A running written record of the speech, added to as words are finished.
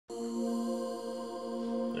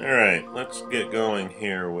let's get going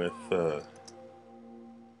here with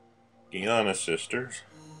Giana sisters.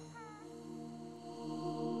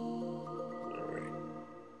 Alright.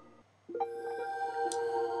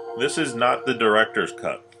 This is not the director's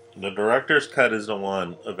cut. The director's cut is the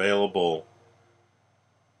one available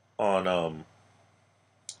on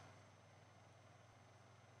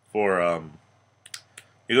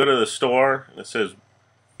you go to the store and it says,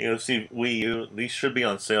 you know, see Wii U, these should be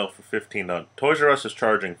on sale for $15. Toys R Us is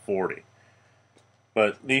charging $40.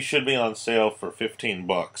 But these should be on sale for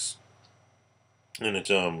 $15. And it's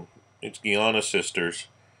Giana sisters.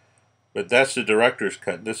 But that's the director's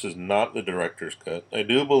cut. This is not the director's cut. I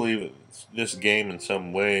do believe this game in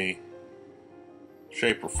some way,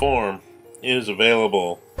 shape, or form is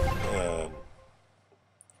available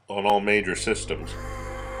on all major systems.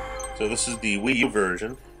 So this is the Wii U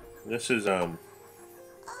version. This is I'm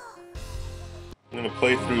going to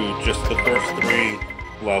play through just the first 3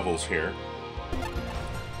 levels here.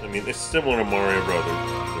 I mean, it's similar to Mario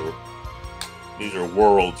Brothers. These are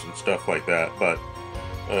worlds and stuff like that, but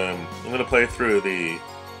I'm going to play through the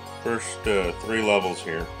first 3 levels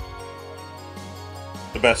here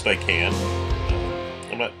the best I can.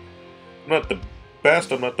 I'm not the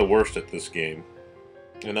best, I'm not the worst at this game.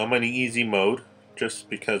 And I'm in easy mode, just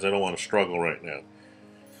because I don't want to struggle right now.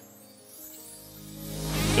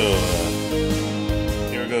 So,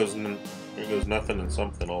 here goes nothing and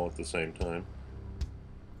something all at the same time.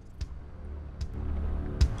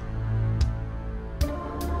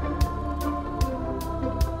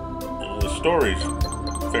 The story's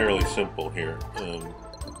fairly simple here,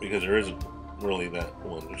 because there isn't really that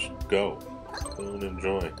one. Just go and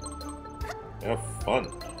enjoy. Have fun.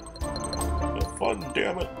 Have fun,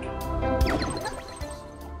 damn it.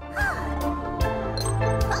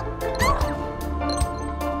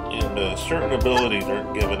 And certain abilities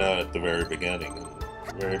aren't given out at the very beginning.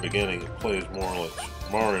 At the very beginning, it plays more like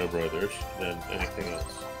Mario Brothers than anything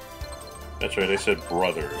else. That's right, I said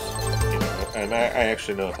brothers. You know, and I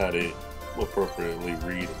actually know how to appropriately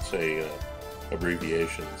read and say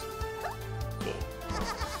abbreviations. So.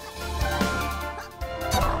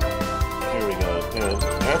 Here we go.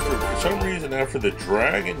 Now, for some reason, after the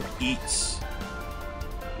dragon eats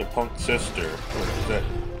the punk sister,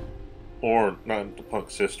 or not the punk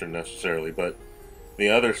sister necessarily, but the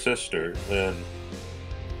other sister, then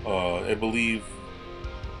I believe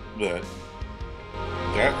that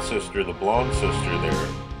that sister, the blonde sister there,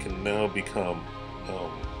 can now become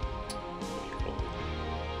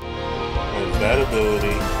has that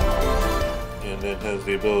ability, and then has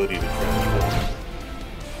the ability to transform.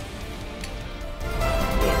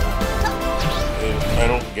 I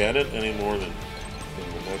don't get it any more than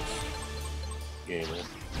the next gamer.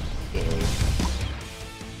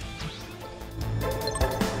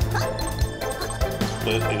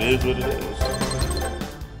 But it is what it is.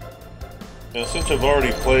 Now, since I've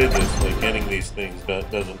already played this, like, getting these things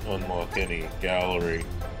doesn't unlock any gallery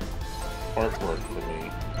artwork for me.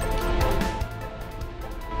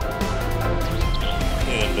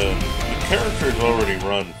 And the characters already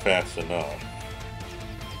run fast enough.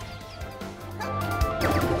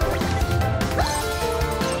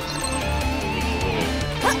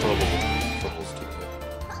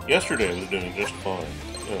 Yesterday I was doing just fine.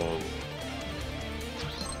 So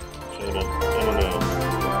I don't know.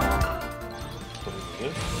 What is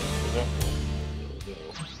this? There we go.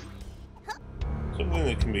 Something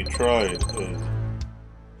that can be tried is,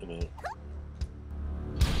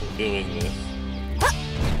 doing this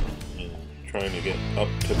and trying to get up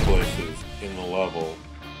to places in the level.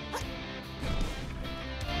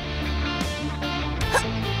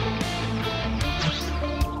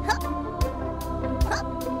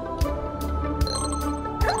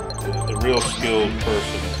 A real skilled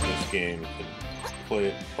person in this game can play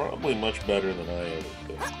it probably much better than I ever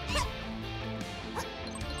could.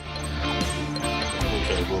 Which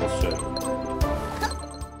I will say.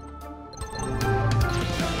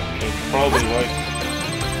 It's probably like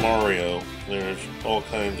Mario, there's all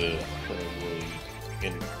kinds of,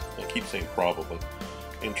 I keep saying probably,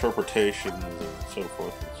 interpretations and so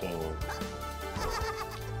forth and so on.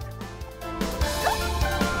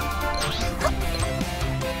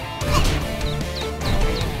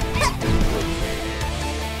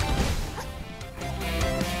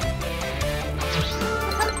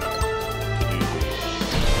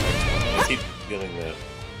 Getting that.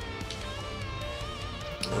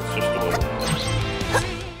 It's just a little.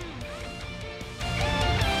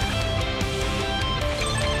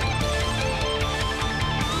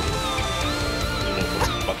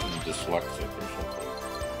 Button dyslexic or something.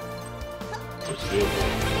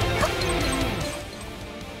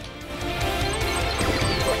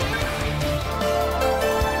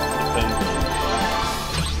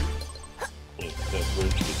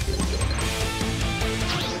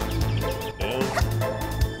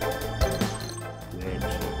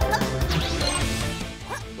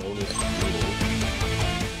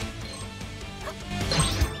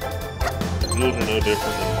 jewels are no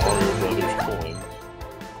different than Mario Brothers coins.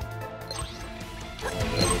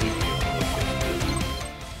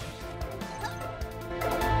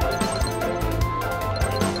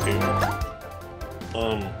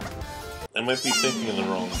 I might be thinking in the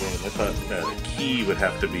wrong game. I thought that a key would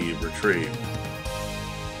have to be retrieved.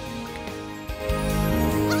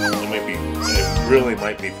 I really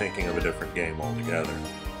might be thinking of a different game altogether.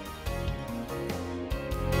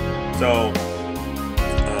 So,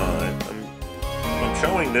 I'm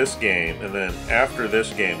showing this game, and then after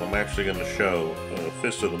this game, I'm actually going to show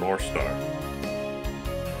Fist of the North Star.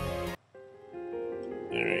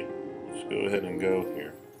 Alright, let's go ahead and go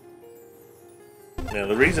here. Now,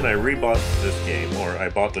 the reason I rebought this game, or I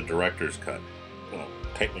bought the director's cut, well,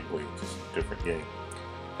 technically it's a different game,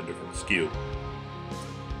 a different SKU.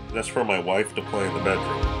 That's for my wife to play in the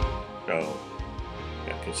bedroom, so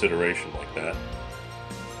yeah, consideration like that.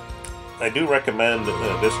 I do recommend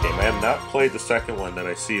this game. I have not played the second one that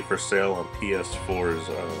I see for sale on PS4's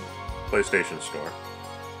PlayStation Store.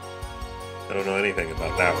 I don't know anything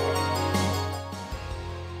about that one.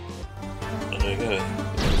 And I gotta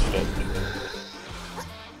stop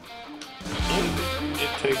it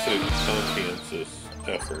takes a conscientious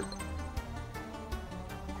effort.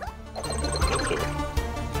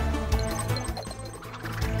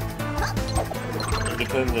 It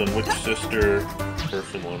depends on which sister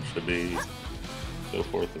person wants to be, so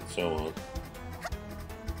forth and so on.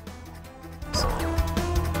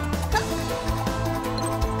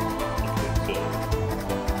 Okay, so...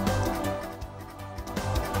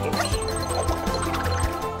 Oops.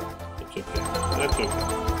 That's okay.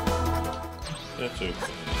 That's okay.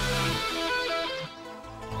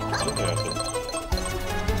 That's okay.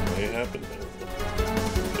 It happens. It happens. It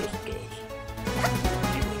just does.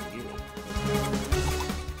 You know.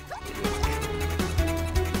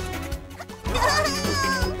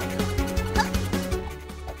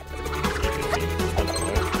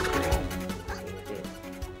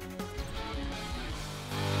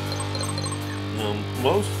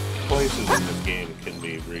 Most places in this game can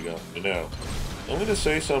be regotten. Now, I'm going to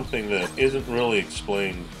say something that isn't really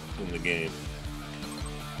explained in the game.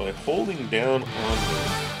 By holding down on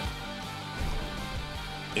this,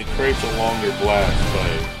 it creates a longer blast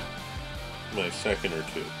by a second or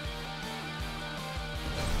two.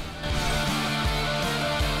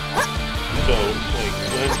 So, like,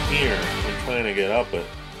 when here, when trying to get up it,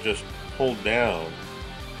 just hold down,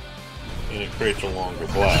 and it creates a longer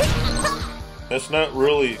blast. That's not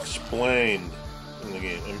really explained in the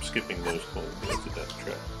game. I'm skipping those coins. That's a death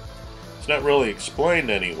trap. It's not really explained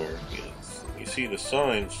anywhere. You see the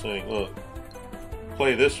sign saying, look,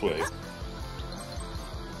 play this way.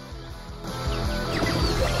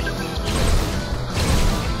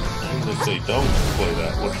 I'm going to say don't play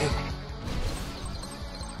that way.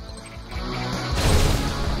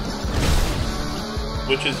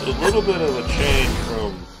 Which is a little bit of a change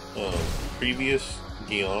from previous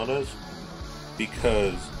Gianas,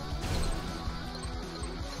 because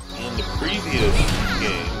in the previous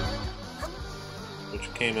game, which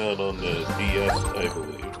came out on the DS, I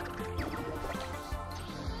believe,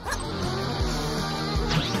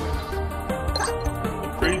 the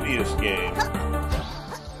previous game,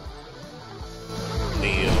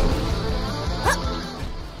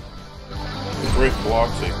 the brick block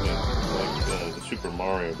segment, like the Super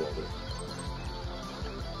Mario Brothers.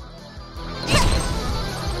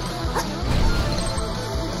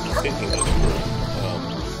 I'm thinking that's right.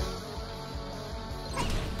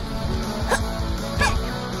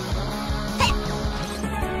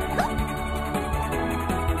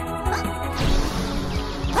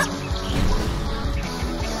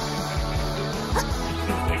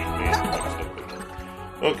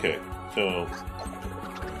 Okay, so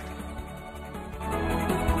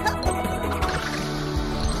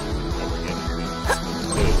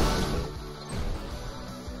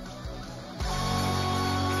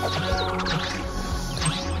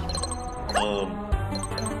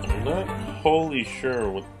I'm not wholly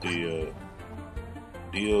sure what the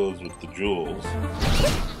deal is with the jewels,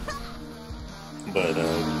 but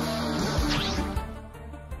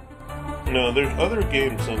no, there's other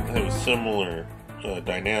games that have a similar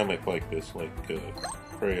dynamic like this, like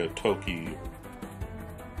Creo Toki,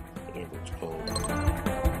 or whatever it's called.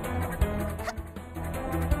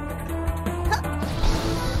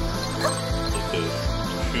 It's a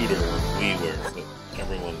shooter WiiWare that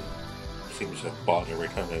everyone seems to have bought every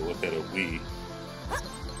time they look at a Wii.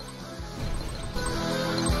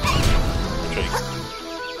 Which I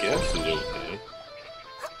guess is okay.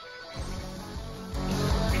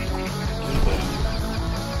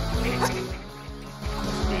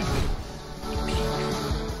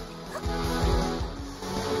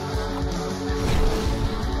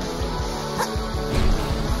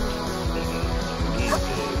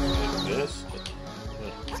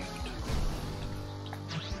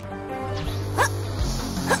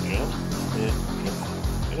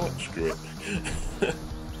 through it.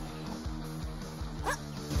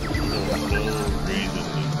 There's no reason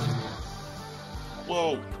to...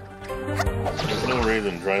 Whoa! There's no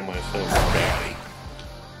reason to drive myself batty.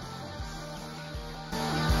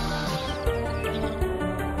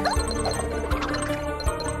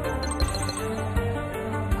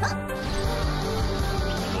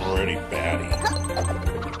 I'm already batty.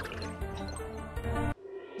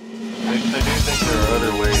 I do think there are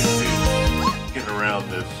other ways to get around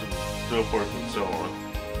this and so forth and so on.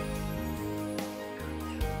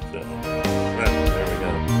 So, there we go.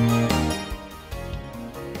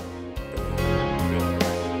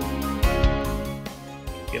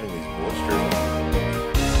 Getting these blisters.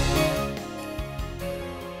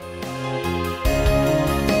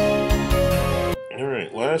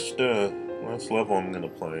 Alright, last level I'm gonna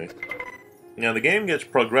play. Now the game gets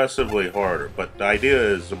progressively harder, but the idea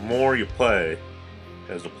is the more you play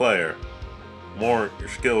as a player, more your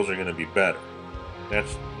skills are gonna be better.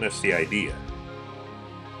 That's the idea.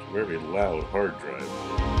 It's a very loud hard drive.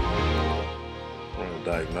 Run a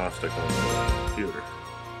diagnostic on the computer.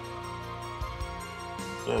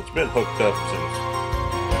 Well, it's been hooked up since...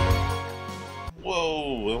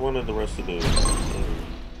 Whoa! I wanted the rest of those.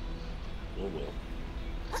 Oh well.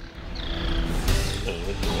 Oh,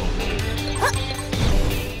 that's the wrong way.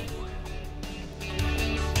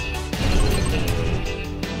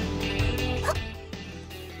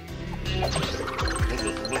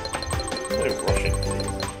 Why am I rushing?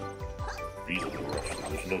 Reason to rush.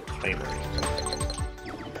 There's no timer.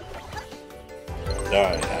 Die,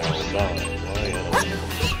 Al, die. Why,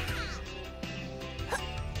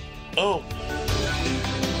 oh!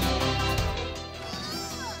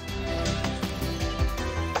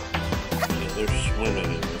 Yeah, they're swimming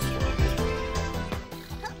in this one.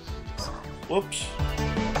 Whoops.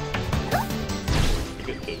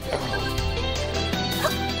 Forget those apples.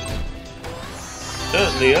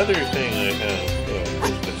 The other thing I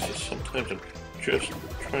have is just sometimes I'm just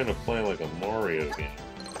trying to play like a Mario game.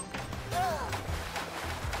 I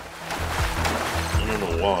don't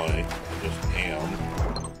know why. I just am.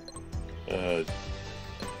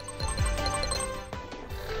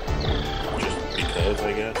 Just because,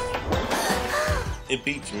 I guess. It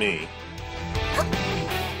beats me.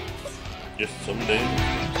 Just some days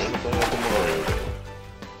I'm trying to play like a Mario game.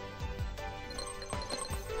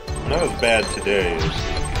 Not as bad today as the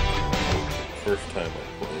first time I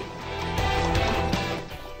played.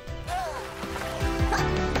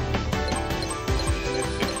 I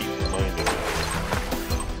have to keep reminding me.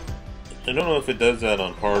 I don't know if it does that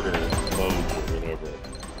on harder modes or whatever.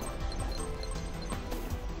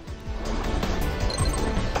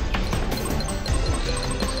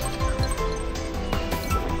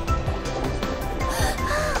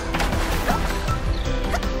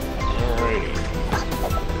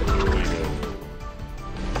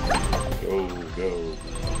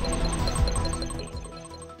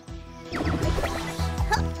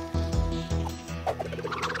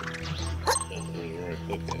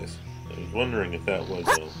 Wondering if that was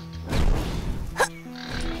a...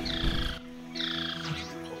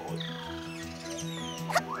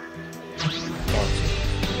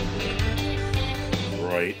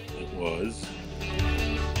 Right, it was.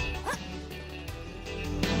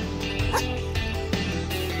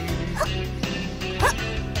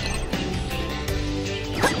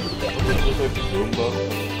 Doesn't it look like a Goomba?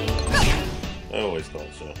 I always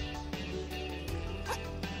thought so.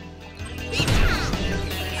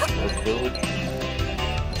 Village.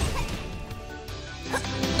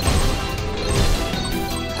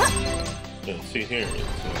 And see here,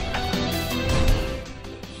 it's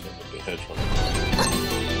a hedgehog.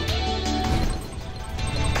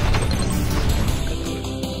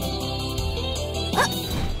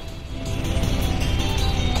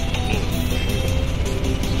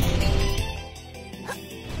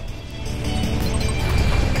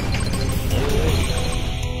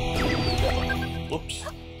 Whoops.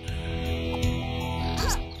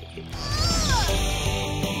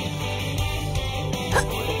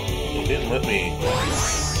 Didn't let me.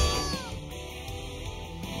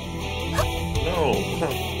 No.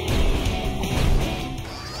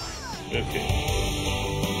 Okay.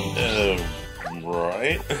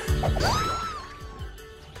 Right.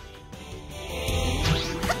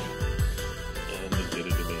 And it did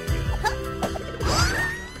it to me again.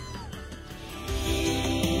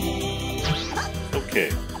 Okay.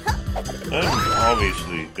 I'm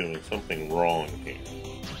obviously doing something wrong here.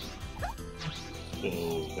 So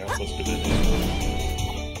that must have been it.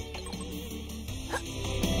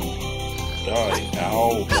 Die.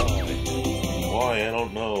 Ow. Die. Why? I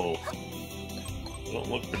don't know. They don't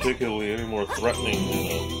look particularly any more threatening than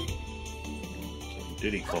a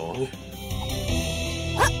Diddy Kong.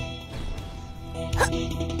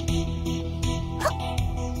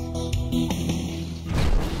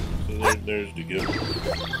 So there's the gift.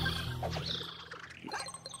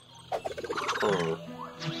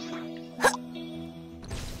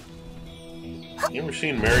 You ever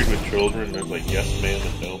seen Married with Children? There's like Yes Man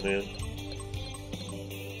and No Man.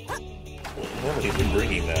 Why am I even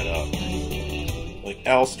bringing that up? Like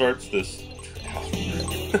Al starts this.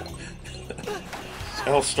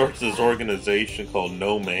 Al starts this organization called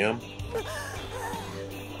No Ma'am.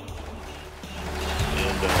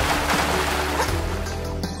 And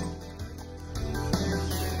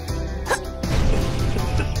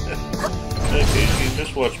okay,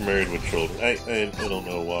 just watch Married with Children. I don't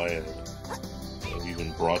know why I've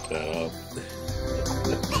even brought that up.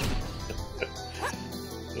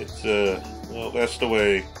 It's well, that's the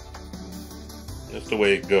way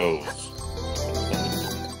it goes.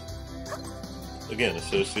 Again,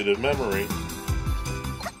 associative memory.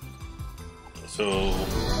 So,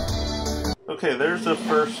 okay, there's the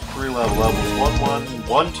first 3 levels: 1-1,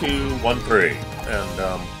 1-2, 1-3,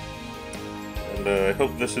 and I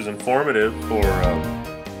hope this is informative for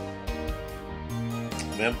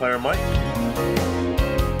Vampyre Mike.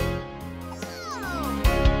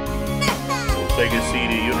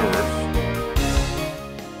 SegaCDUniverse.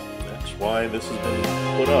 That's why this has been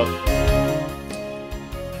put up.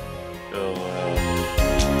 So,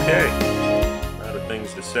 okay. Out of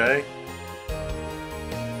things to say.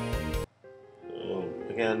 So,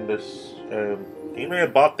 again, this, he may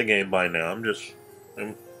have bought the game by now.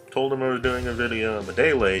 I told him I was doing a video. I'm a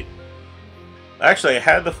day late. Actually, I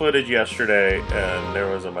had the footage yesterday, and there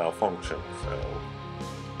was a malfunction. So,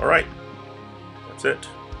 alright. That's it.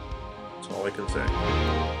 That's all I can say.